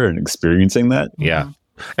flavor and experiencing that. Yeah.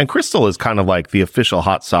 And Crystal is kind of like the official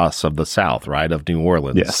hot sauce of the South, right? Of New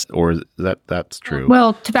Orleans. Yes. Or that's true.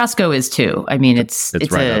 Well, Tabasco is too. I mean, it's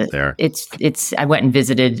right up there. It's I went and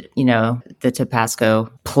visited, the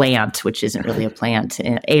Tabasco plant, which isn't really a plant,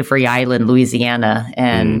 in Avery Island, Louisiana.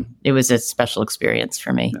 And it was a special experience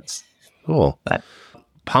for me. Yes. Cool.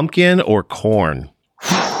 Pumpkin or corn?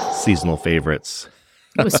 Seasonal favorites.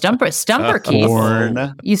 It was Stumper Keith.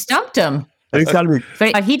 Corn. You stumped him. It's got to be.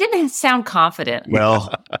 But he didn't sound confident.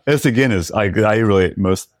 Well, this again is, I relate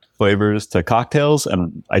most flavors to cocktails,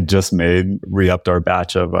 and I just re-upped our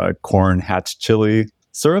batch of corn hatch chili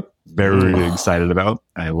syrup. Very excited about.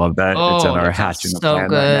 I love that. It's in our hatching so plan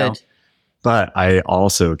good. right now. But I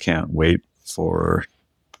also can't wait for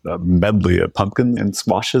the medley of pumpkin and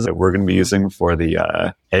squashes that we're going to be using for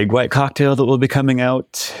the egg white cocktail that will be coming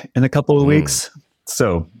out in a couple of weeks.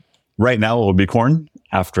 So right now it will be corn.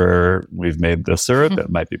 After we've made the syrup, it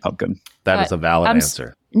might be pumpkin. That is a valid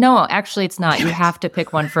answer. No, actually, it's not. You have to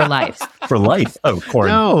pick one for life. For life? Oh, corn.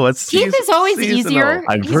 No, it's Keith is always seasonal. easier.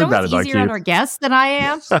 I've He's heard always that about easier on Keith. our guests than I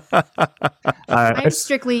am. I'm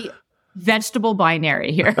strictly vegetable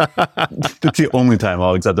binary here. It's the only time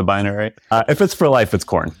I'll accept the binary. If it's for life, it's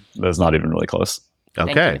corn. That's not even really close.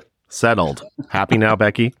 Okay. Settled. Happy now,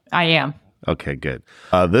 Becky? I am. Okay, good.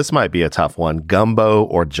 This might be a tough one. Gumbo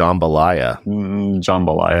or jambalaya?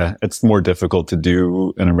 Jambalaya. It's more difficult to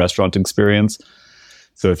do in a restaurant experience.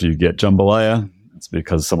 So if you get jambalaya, it's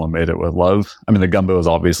because someone made it with love. I mean, the gumbo is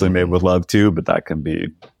obviously made with love too, but that can be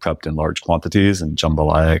prepped in large quantities. And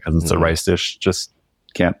jambalaya, because it's a rice dish, just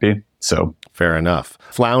can't be. So fair enough.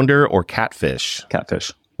 Flounder or catfish?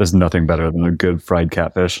 Catfish. There's nothing better than a good fried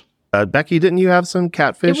catfish. Becky, didn't you have some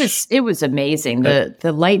catfish? It was amazing.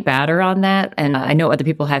 The light batter on that, and I know other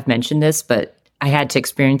people have mentioned this, but I had to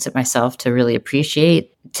experience it myself to really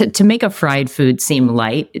appreciate. To make a fried food seem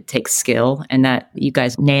light, it takes skill, and that you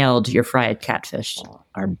guys nailed your fried catfish.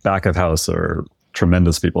 Our back of house are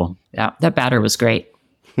tremendous people. Yeah, that batter was great.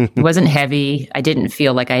 It wasn't heavy. I didn't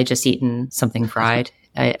feel like I had just eaten something fried.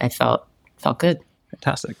 I felt good.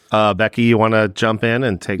 Fantastic. Becky, you want to jump in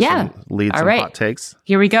and take some leads and hot takes?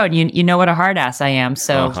 Here we go. And you know what a hard ass I am,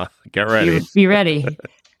 so get ready. Be ready.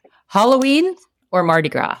 Halloween or Mardi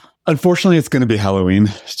Gras? Unfortunately, it's going to be Halloween,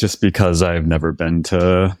 just because I've never been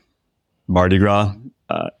to Mardi Gras.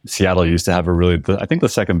 Seattle used to have I think the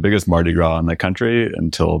second biggest Mardi Gras in the country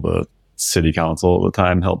until the city council at the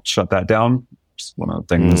time helped shut that down. It's one of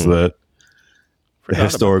the things that the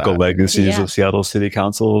historical legacies of Seattle city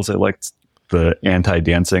councils. I liked the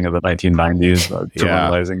anti-dancing of the 1990s,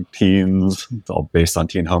 criminalizing teens. It's all based on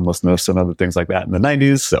teen homelessness and other things like that in the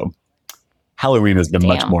 90s. So Halloween has been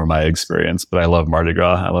much more my experience, but I love Mardi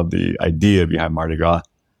Gras. I love the idea behind Mardi Gras.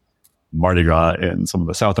 Mardi Gras in some of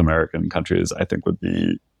the South American countries, I think, would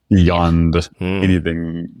be beyond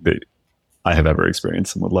anything that I have ever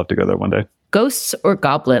experienced, and would love to go there one day. Ghosts or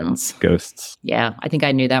goblins? Ghosts. Yeah, I think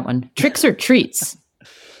I knew that one. Tricks or treats?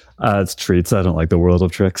 It's treats. I don't like the world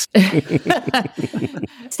of tricks.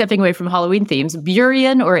 Stepping away from Halloween themes,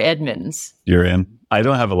 Burien or Edmonds? Burien. I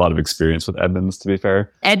don't have a lot of experience with Edmonds, to be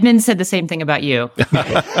fair. Edmonds said the same thing about you.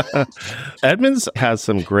 Edmonds has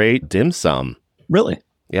some great dim sum. Really?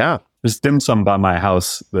 Yeah. There's dim sum by my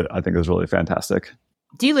house that I think is really fantastic.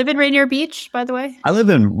 Do you live in Rainier Beach, by the way? I live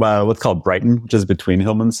in what's called Brighton, which is between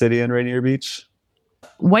Hillman City and Rainier Beach.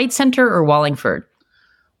 White Center or Wallingford?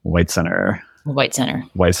 White Center. White Center.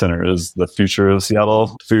 White Center is the future of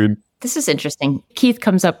Seattle food. This is interesting. Keith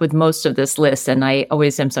comes up with most of this list, and I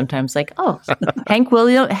always am sometimes like, oh, Hank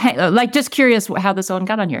Williams, just curious how this one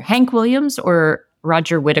got on here. Hank Williams or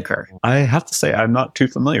Roger Whittaker? I have to say, I'm not too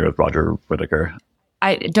familiar with Roger Whittaker.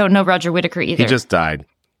 I don't know Roger Whittaker either. He just died.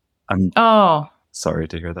 I'm sorry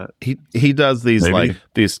to hear that. He does these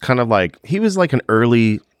he was like an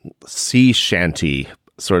early sea shanty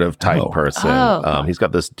sort of type person. He's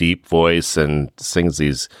got this deep voice and sings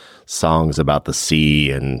these songs about the sea,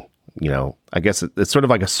 and I guess it's sort of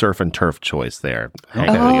like a surf and turf choice there.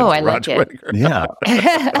 Hank Williams, I like it. Whittaker. Yeah.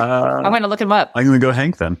 I'm going to look him up. I'm going to go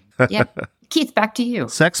Hank then. Yeah. Keith, back to you.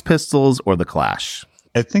 Sex Pistols or The Clash?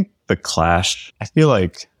 I think The Clash. I feel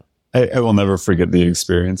like I will never forget the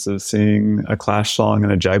experience of seeing a Clash song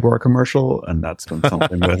in a Jaguar commercial, and that's been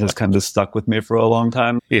something that has kind of stuck with me for a long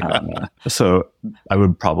time. Yeah. So I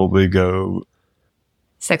would probably go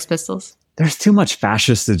Sex Pistols. There's too much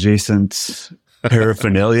fascist adjacent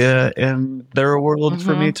paraphernalia in their world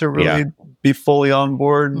for me to really be fully on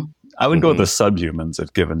board. I would go with the Subhumans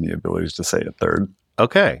if given the ability to say a third.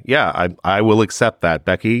 Okay. Yeah, I will accept that.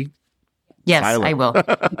 Becky? Yes, Silent. I will.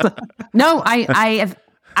 No, I've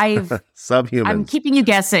Subhumans. I'm keeping you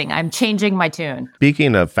guessing. I'm changing my tune.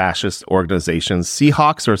 Speaking of fascist organizations,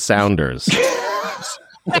 Seahawks or Sounders?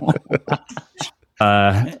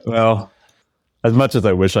 Well, as much as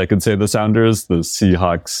I wish I could say the Sounders, the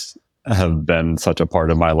Seahawks have been such a part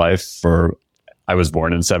of my life. I was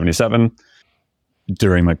born in 77.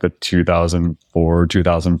 During like the 2004,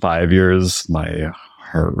 2005 years, my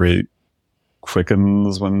heart rate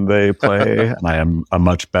quickens when they play. And I am a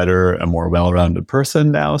much better and more well-rounded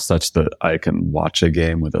person now, such that I can watch a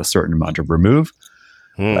game with a certain amount of remove.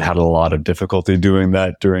 I had a lot of difficulty doing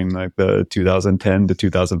that during like the 2010 to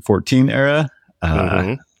 2014 era.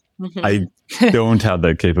 I don't have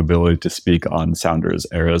the capability to speak on Sounders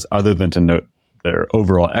eras other than to note their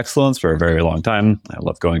overall excellence for a very long time. I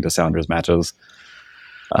love going to Sounders matches.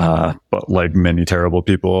 But like many terrible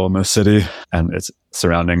people in this city and its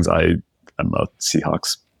surroundings, I am a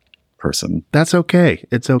Seahawks person. That's okay.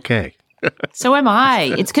 It's okay. So am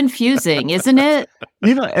I. It's confusing, isn't it?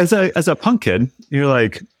 You know, as a punk kid, you're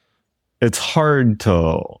like, it's hard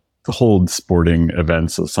to hold sporting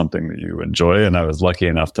events as something that you enjoy. And I was lucky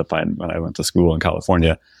enough to find, when I went to school in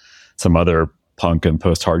California, some other punk and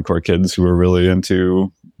post-hardcore kids who were really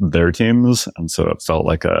into their teams. And so it felt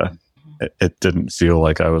like it didn't feel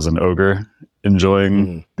like I was an ogre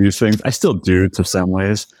enjoying these things. I still do to some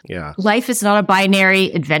ways. Yeah. Life is not a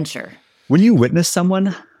binary adventure. When you witness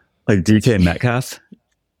someone like DK Metcalf,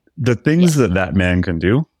 the things that man can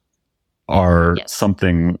do are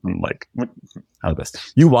something like, how this?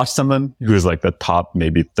 You watch someone who is like the top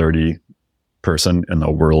maybe 30 person in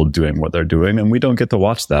the world doing what they're doing, and we don't get to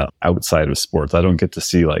watch that outside of sports. I don't get to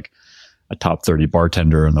see like a top 30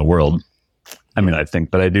 bartender in the world. I mean, I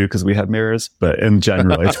think that I do because we have mirrors, but in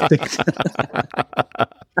general, I think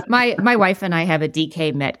My wife and I have a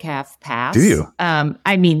DK Metcalf pass. Do you?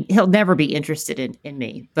 I mean, he'll never be interested in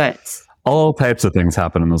me, but all types of things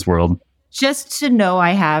happen in this world. Just to know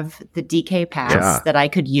I have the DK pass that I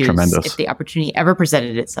could use if the opportunity ever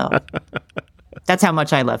presented itself. That's how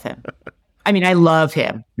much I love him. I mean, I love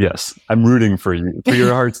him. Yes, I'm rooting for you, for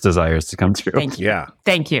your heart's desires to come true. Thank you. Yeah.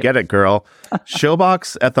 Thank you. Get it, girl.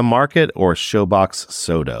 Showbox at the market or Showbox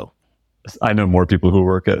Sodo? I know more people who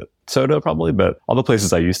work at Sodo probably, but all the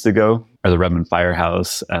places I used to go are the Redmond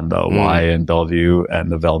Firehouse and the Y in Bellevue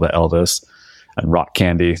and the Velvet Elvis and Rock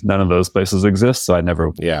Candy. None of those places exist, so I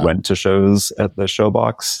never went to shows at the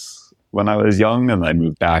Showbox when I was young, and I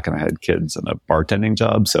moved back and I had kids and a bartending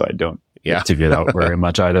job, so I don't get to get out very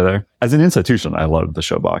much either there. As an institution, I love the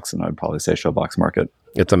Showbox, and I'd probably say Showbox Market.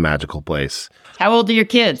 It's a magical place. How old are your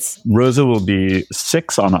kids? Rosa will be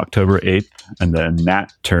 6 on October 8th, and then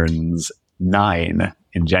Nat turns 9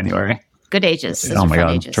 in January. Good ages. Those oh are my fun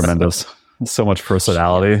God, ages. tremendous. So much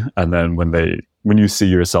personality. And then when you see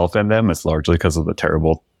yourself in them, it's largely because of the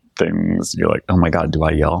terrible things. You're like, oh my God, do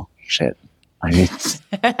I yell? Shit. I need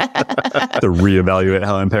to reevaluate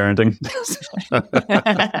how I'm parenting.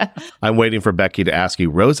 I'm waiting for Becky to ask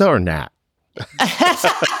you, Rosa or Nat?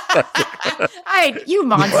 You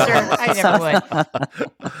monster. I never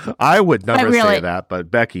would. I would never say that,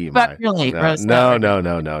 but Becky might. Really, no, Rosa.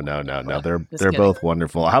 No. They're both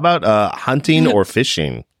wonderful. How about hunting or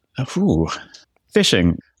fishing? Ooh.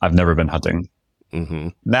 Fishing. I've never been hunting.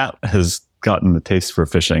 Nat has gotten the taste for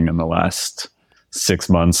fishing in the last 6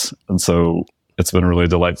 months. And so it's been really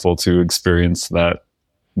delightful to experience that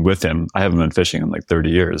with him. I haven't been fishing in like 30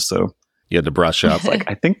 years. So you had to brush up. Like,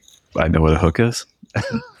 I think I know what a hook is.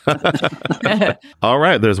 All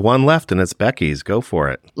right. There's one left and it's Becky's. Go for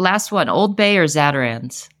it. Last one. Old Bay or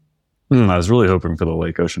Zatarans? I was really hoping for the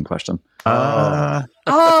Lake Ocean question. Oh,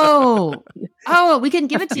 we can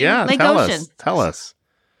give it to you. Lake Ocean. Tell us.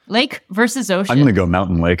 Lake versus ocean. I'm going to go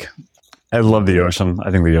Mountain Lake. I love the ocean.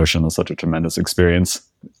 I think the ocean is such a tremendous experience.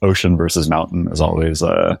 Ocean versus mountain is always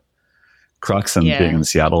a crux, and being in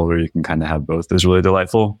Seattle where you can kind of have both is really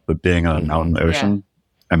delightful. But being on a mountain ocean,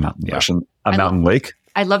 mountain lake.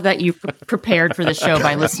 I love that you prepared for the show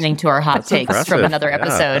by listening to our hot takes impressive. from another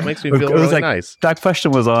episode. That makes me feel really nice. That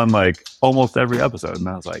question was on like almost every episode, and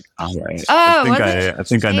I was like, all right. Oh, I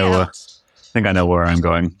think I know where I'm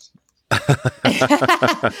going.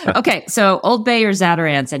 Okay, so Old Bay or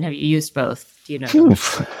Zatarans, and have you used both? Do you know?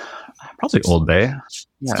 Probably Old Bay.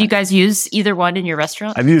 Yeah. Do you guys use either one in your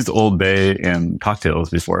restaurant? I've used Old Bay in cocktails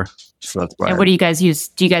before. So that's why. And what do you guys use?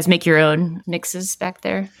 Do you guys make your own mixes back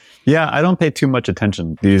there? Yeah, I don't pay too much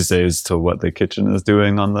attention these days to what the kitchen is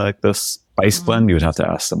doing on the spice blend. You would have to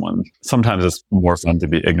ask someone. Sometimes it's more fun to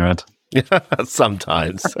be ignorant.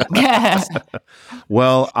 Sometimes.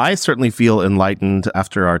 Well, I certainly feel enlightened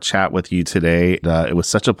after our chat with you today. It was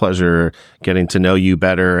such a pleasure getting to know you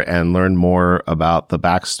better and learn more about the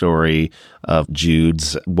backstory of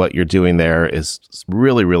Jude's. What you're doing there is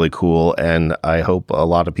really, really cool. And I hope a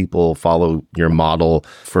lot of people follow your model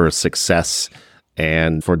for success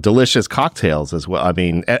and for delicious cocktails as well. I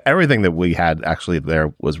mean, everything that we had actually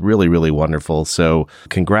there was really, really wonderful. So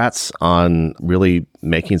congrats on really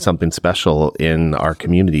making something special in our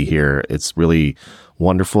community here. It's really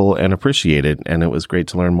wonderful and appreciated. And it was great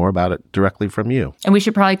to learn more about it directly from you. And we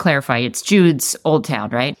should probably clarify, it's Jude's Old Town,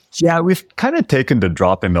 right? Yeah, we've kind of taken to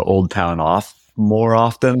dropping the Old Town off more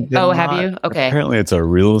often. Oh, have you? Okay. Apparently it's a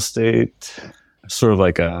real estate, sort of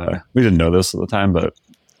like we didn't know this at the time, but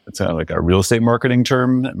it's like a real estate marketing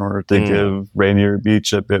term in order to give Rainier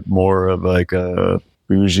Beach a bit more of like a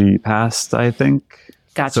bougie past, I think.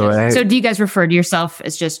 Gotcha. So do you guys refer to yourself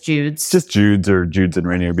as just Jude's? Just Jude's or Jude's in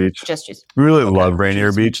Rainier Beach. Just Jude's. We really love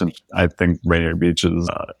Rainier Beach, and I think Rainier Beach is,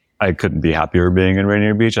 I couldn't be happier being in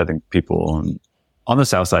Rainier Beach. I think people on the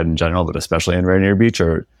South Side in general, but especially in Rainier Beach,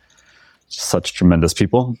 are such tremendous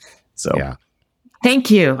people. So yeah. Thank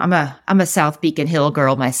you. I'm a South Beacon Hill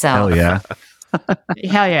girl myself. Hell yeah.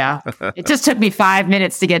 Hell yeah. It just took me 5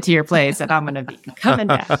 minutes to get to your place, and I'm going to be coming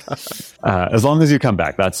back. As long as you come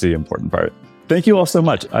back, that's the important part. Thank you all so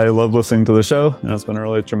much. I love listening to the show, and it's been a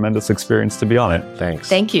really tremendous experience to be on it. Thanks.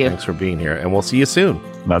 Thank you. Thanks for being here, and we'll see you soon.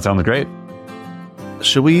 That sounds great.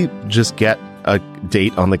 Should we just get a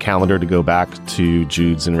date on the calendar to go back to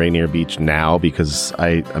Jude's in Rainier Beach now? Because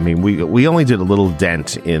I mean, we only did a little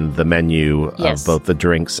dent in the menu of both the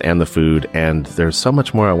drinks and the food, and there's so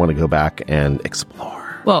much more I want to go back and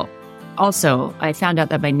explore. Well, also, I found out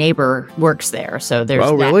that my neighbor works there, so there's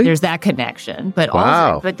there's that connection. But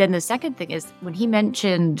but then the second thing is when he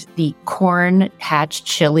mentioned the corn hatch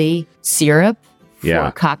chili syrup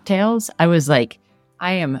for cocktails, I was like,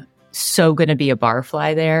 I am so going to be a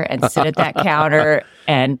barfly there and sit at that counter,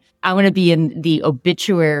 and I want to be in the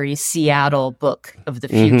obituary Seattle book of the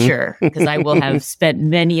future because I will have spent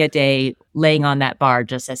many a day laying on that bar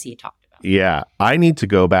just as he talked about. Yeah, I need to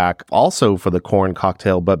go back also for the corn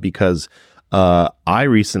cocktail, but because I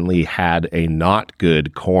recently had a not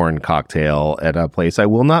good corn cocktail at a place I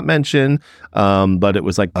will not mention, but it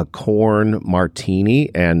was like a corn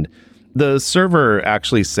martini, and the server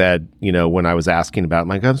actually said, when I was asking about it, I'm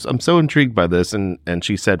like, I'm so intrigued by this. And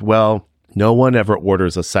she said, well, no one ever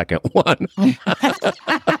orders a second one. Oh,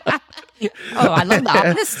 I love the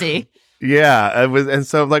honesty. Yeah. And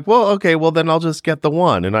so I'm like, well, okay, well, then I'll just get the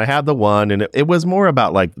one. And I had the one. And it was more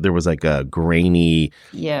about like, there was like a grainy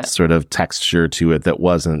sort of texture to it that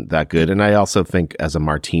wasn't that good. And I also think as a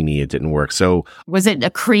martini, it didn't work. So was it a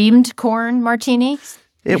creamed corn martini?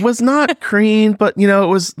 It was not cream, but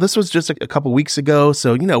this was just a couple weeks ago.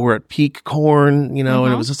 So, we're at peak corn, and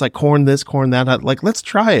it was just like corn this, corn that. Like, let's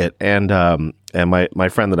try it. And my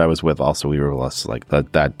friend that I was with also, we were less like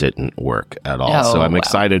that didn't work at all. So I'm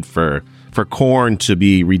excited for corn to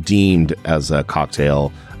be redeemed as a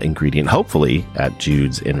cocktail ingredient, hopefully at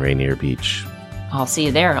Jude's in Rainier Beach. I'll see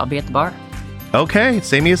you there. I'll be at the bar. Okay.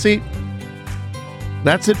 Save me a seat.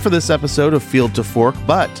 That's it for this episode of Field to Fork,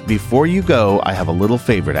 but before you go, I have a little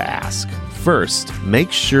favor to ask. First,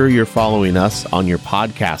 make sure you're following us on your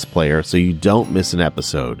podcast player so you don't miss an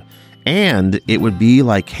episode. And it would be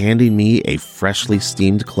like handing me a freshly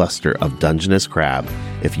steamed cluster of Dungeness crab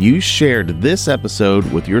if you shared this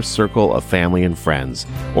episode with your circle of family and friends,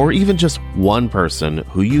 or even just one person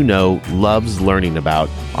who loves learning about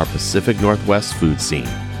our Pacific Northwest food scene.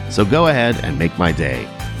 So go ahead and make my day.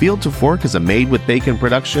 Field to Fork is a Made with Bacon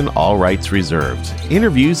production, all rights reserved.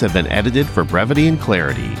 Interviews have been edited for brevity and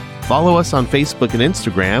clarity. Follow us on Facebook and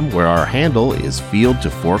Instagram, where our handle is Field to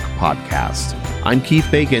Fork Podcast. I'm Keith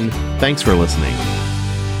Bacon. Thanks for listening.